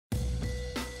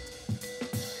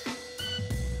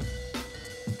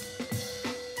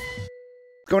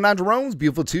Going on, Jeromes?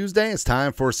 Beautiful Tuesday. It's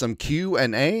time for some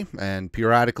Q&A, and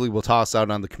periodically we'll toss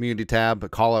out on the community tab a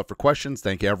call out for questions.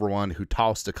 Thank you everyone who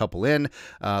tossed a couple in.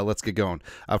 Let's get going.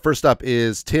 First up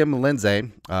is Tim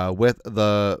Lindsay with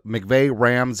the McVay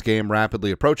Rams game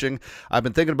rapidly approaching. I've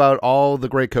been thinking about all the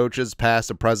great coaches, past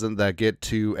and present, that get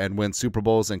to and win Super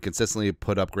Bowls and consistently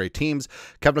put up great teams.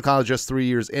 Kevin O'Connell is just 3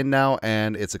 years in now,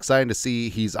 and it's exciting to see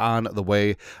he's on the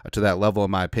way to that level,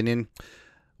 in my opinion,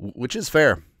 which is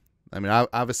fair. I mean,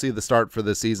 obviously the start for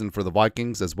the season for the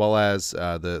Vikings, as well as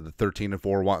the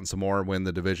 13-4 wanting some more, win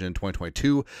the division in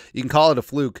 2022. You can call it a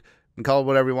fluke. You can call it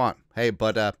whatever you want. Hey,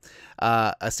 but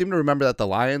I seem to remember that the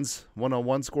Lions won a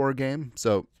one-score game,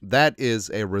 so that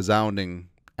is a resounding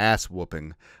ass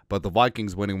whooping. But the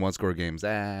Vikings winning one-score games,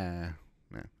 also,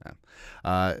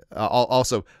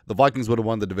 the Vikings would have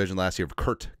won the division last year if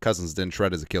Kirk Cousins didn't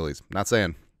shred his Achilles. Not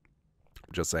saying.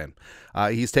 Just saying.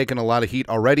 He's taken a lot of heat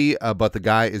already, but the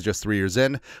guy is just 3 years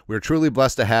in. We're truly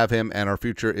blessed to have him, and our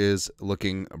future is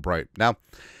looking bright. Now,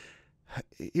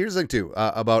 here's the thing, too,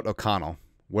 about O'Connell,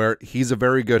 where he's a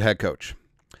very good head coach.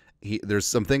 There's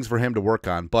some things for him to work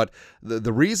on, but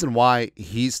the reason why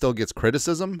he still gets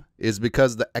criticism is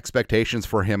because the expectations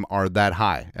for him are that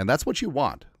high, and that's what you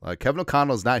want. Kevin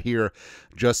O'Connell is not here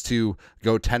just to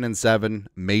go 10-7,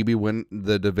 maybe win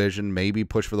the division, maybe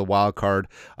push for the wild card,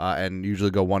 and usually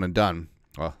go one and done.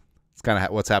 Well, it's kind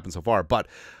of what's happened so far, but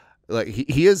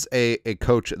he is a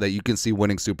coach that you can see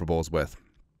winning Super Bowls with.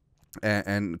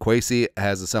 And Kwesi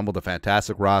has assembled a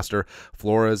fantastic roster.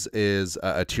 Flores is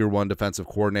a tier 1 defensive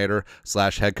coordinator /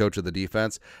 head coach of the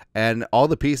defense, and all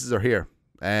the pieces are here.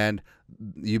 And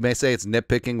you may say it's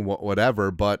nitpicking,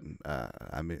 whatever, but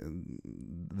I mean,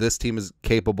 this team is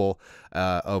capable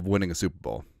of winning a Super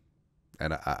Bowl,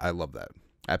 and I love that.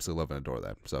 Absolutely love and adore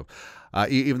that. So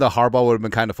even though Harbaugh would have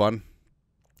been kind of fun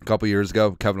a couple years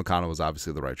ago, Kevin O'Connell was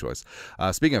obviously the right choice.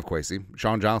 Speaking of Kwesi,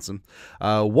 Sean Johnson,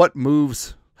 what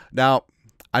moves? Now,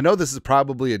 I know this is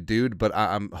probably a dude, but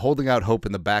I'm holding out hope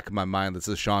in the back of my mind. This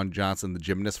is Sean Johnson, the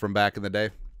gymnast from back in the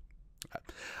day.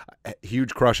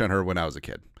 Huge crush on her when I was a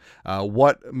kid.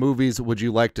 What movies would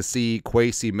you like to see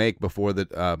Kwesi make before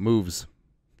the moves?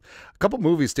 A couple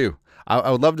movies, too.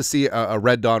 I would love to see a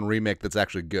Red Dawn remake that's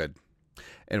actually good.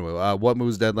 Anyway, what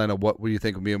moves deadline, and what do you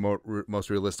think would be a most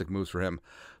realistic moves for him?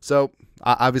 So,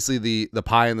 obviously, the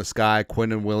pie in the sky,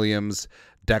 Quinnen Williams,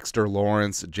 Dexter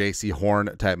Lawrence, J.C.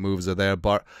 Horn type moves are there,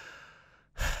 but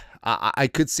I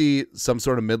could see some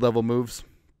sort of mid-level moves.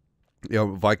 You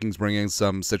know, Vikings bringing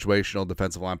some situational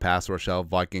defensive line pass rush help,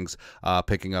 Vikings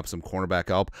picking up some cornerback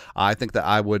help. I think that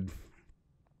I would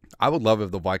love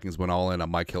if the Vikings went all in on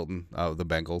Mike Hilton of the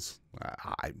Bengals.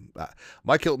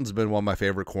 Mike Hilton's been one of my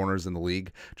favorite corners in the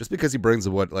league, just because he brings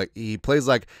he plays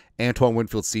like Antoine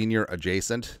Winfield Sr.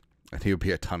 adjacent, and he would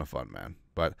be a ton of fun, man.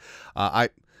 But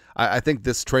I think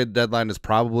this trade deadline is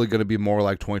probably going to be more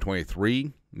like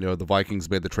 2023. You know, the Vikings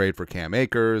made the trade for Cam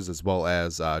Akers as well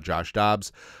as Josh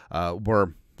Dobbs, that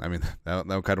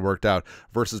kind of worked out,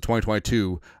 versus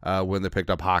 2022 when they picked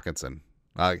up Hawkinson.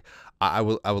 I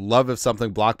would love if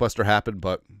something blockbuster happened,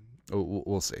 but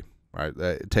we'll see. Right,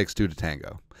 it takes two to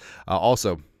tango.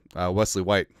 Also, Wesley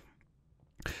White.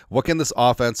 What can this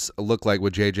offense look like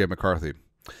with J.J. McCarthy?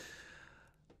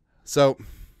 So,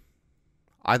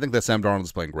 I think that Sam Darnold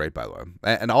is playing great, by the way.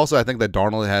 And also, I think that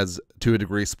Darnold has, to a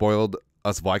degree, spoiled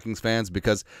us Vikings fans,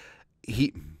 because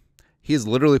he is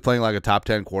literally playing like a top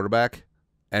 10 quarterback,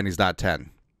 and he's not 10.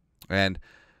 And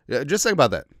just think about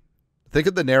that. Think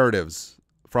of the narratives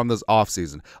from this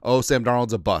offseason. Oh, Sam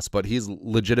Darnold's a bust, but he's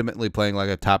legitimately playing like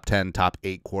a top 10, top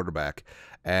 8 quarterback.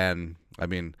 And, I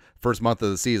mean, first month of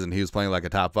the season, he was playing like a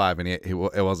top 5, and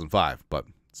it wasn't 5, but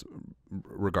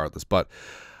regardless. But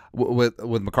with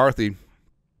McCarthy,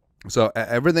 so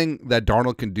everything that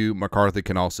Darnold can do, McCarthy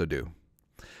can also do.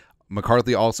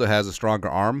 McCarthy also has a stronger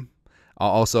arm.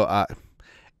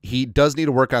 He does need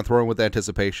to work on throwing with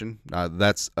anticipation.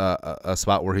 That's a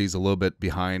spot where he's a little bit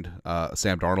behind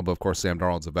Sam Darnold, but of course Sam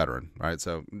Darnold's a veteran, right?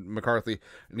 So McCarthy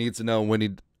needs to know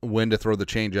when to throw the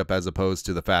changeup as opposed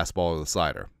to the fastball or the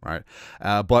slider, right?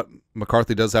 But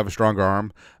McCarthy does have a stronger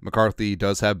arm. McCarthy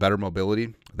does have better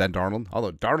mobility than Darnold,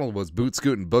 although Darnold was boot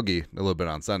scooting boogie a little bit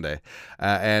on Sunday.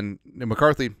 And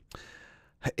McCarthy,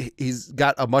 he's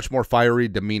got a much more fiery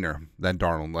demeanor than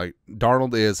Darnold. Like,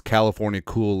 Darnold is California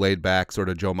cool, laid back, sort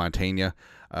of Joe Montana.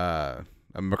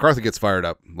 McCarthy gets fired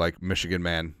up like Michigan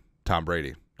man Tom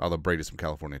Brady, although Brady's from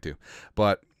California too.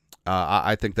 But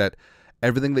I think that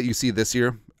everything that you see this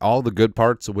year, all the good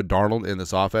parts with Darnold in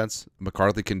this offense,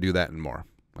 McCarthy can do that and more.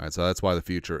 All right, so that's why the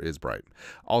future is bright.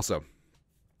 Also,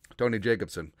 Tony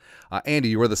Jacobson. Andy,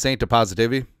 you were the saint of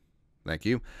positivity. Thank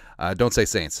you. Don't say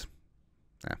Saints.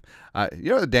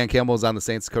 Yeah. Dan Campbell is on the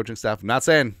Saints coaching staff. I'm not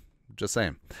saying, just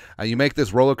saying. You make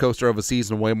this roller coaster of a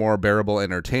season way more bearable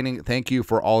and entertaining. Thank you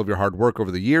for all of your hard work over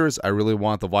the years. I really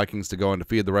want the Vikings to go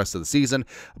undefeated the rest of the season,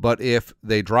 but if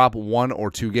they drop 1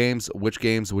 or 2 games, which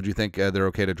games would you think they're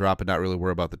okay to drop and not really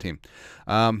worry about the team?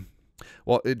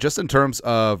 Well, just in terms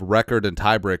of record and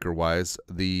tiebreaker wise,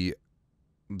 the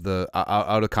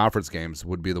out of conference games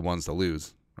would be the ones to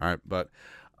lose. All right, but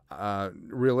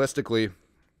realistically,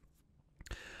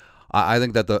 I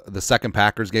think that the second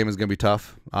Packers game is going to be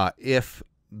tough. If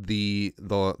the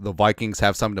Vikings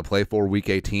have something to play for, Week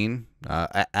 18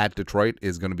 at Detroit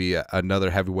is going to be another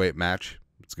heavyweight match.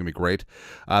 It's going to be great.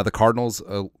 The Cardinals,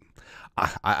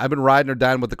 I've been riding or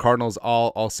dying with the Cardinals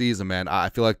all season, man. I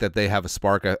feel like that they have a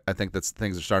spark. I think that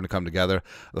things are starting to come together.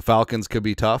 The Falcons could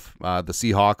be tough. The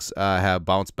Seahawks have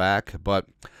bounced back, but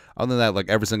other than that, like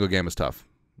every single game is tough.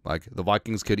 Like the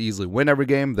Vikings could easily win every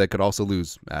game. They could also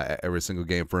lose every single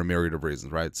game for a myriad of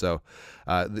reasons, right? So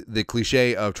the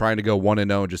cliche of trying to go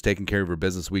 1-0 and just taking care of your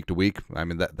business week to week, I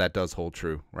mean, that does hold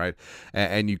true, right?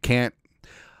 And you can't.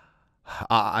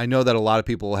 I know that a lot of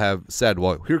people have said,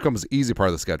 well, here comes the easy part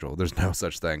of the schedule. There's no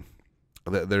such thing.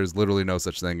 There's literally no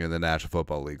such thing in the National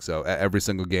Football League. So every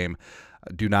single game,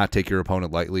 do not take your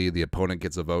opponent lightly. The opponent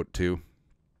gets a vote too.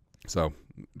 So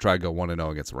try to go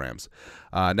 1-0 against the Rams.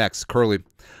 Next, Curly.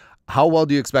 How well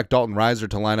do you expect Dalton Risner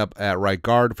to line up at right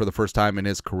guard for the first time in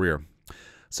his career?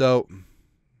 So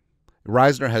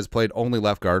Risner has played only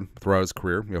left guard throughout his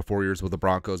career. 4 years with the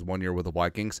Broncos, 1 year with the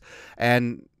Vikings.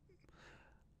 And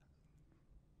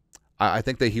I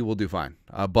think that he will do fine.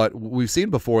 But we've seen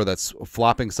before that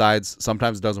flopping sides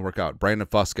sometimes doesn't work out. Brandon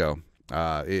Fusco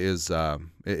is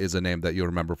a name that you'll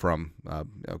remember from,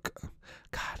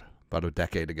 about a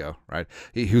decade ago, right?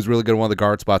 He was really good at one of the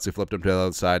guard spots. He flipped him to the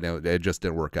other side, and it just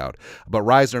didn't work out. But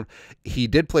Risner, he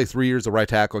did play 3 years of right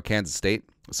tackle at Kansas State,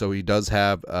 so he does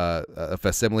have a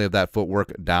facsimile of that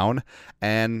footwork down.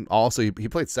 And also, he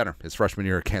played center his freshman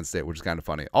year at Kansas State, which is kind of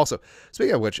funny. Also,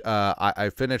 speaking of which, I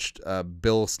finished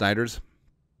Bill Snyder's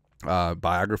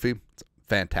biography. It's a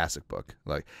fantastic book.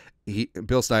 Like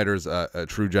Bill Snyder's a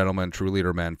true gentleman, true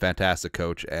leader, man, fantastic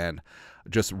coach, and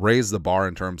just raised the bar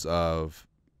in terms of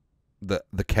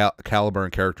the caliber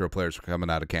and character of players coming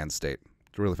out of Kansas State.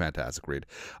 It's a really fantastic read.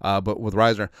 But with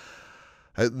Risner,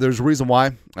 there's a reason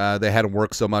why they had him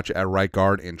work so much at right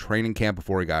guard in training camp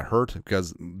before he got hurt,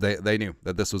 because they knew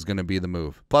that this was going to be the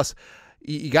move. Plus,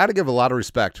 you got to give a lot of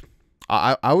respect.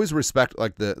 I always respect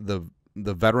like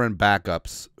the veteran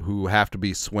backups who have to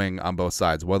be swing on both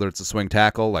sides, whether it's a swing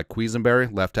tackle like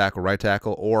Quisenberry, left tackle, right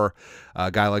tackle, or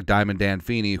a guy like Diamond Dan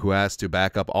Feeney who has to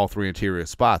back up all 3 interior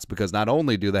spots, because not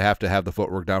only do they have to have the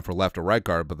footwork down for left or right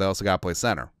guard, but they also got to play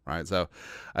center, right? So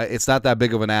it's not that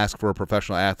big of an ask for a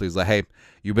professional athlete. It's like, hey,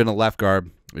 you've been a left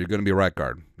guard, you're going to be a right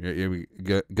guard. You're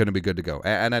going to be good to go.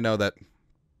 And I know that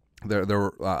there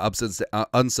were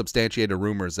unsubstantiated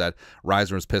rumors that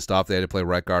Risner was pissed off they had to play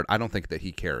right guard. I don't think that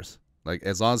he cares. Like,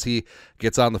 as long as he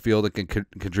gets on the field and can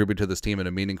contribute to this team in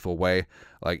a meaningful way,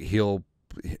 like he'll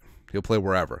play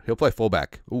wherever. He'll play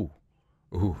fullback. Ooh.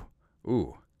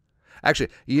 Actually,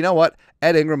 you know what?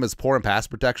 Ed Ingram is poor in pass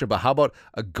protection, but how about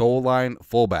a goal line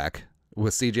fullback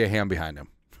with C.J. Ham behind him?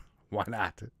 Why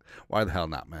not? Why the hell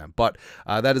not, man? But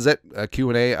that is it.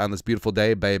 Q&A on this beautiful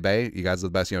day. Bay. You guys are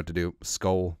the best. You know what to do.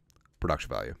 Skull production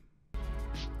value.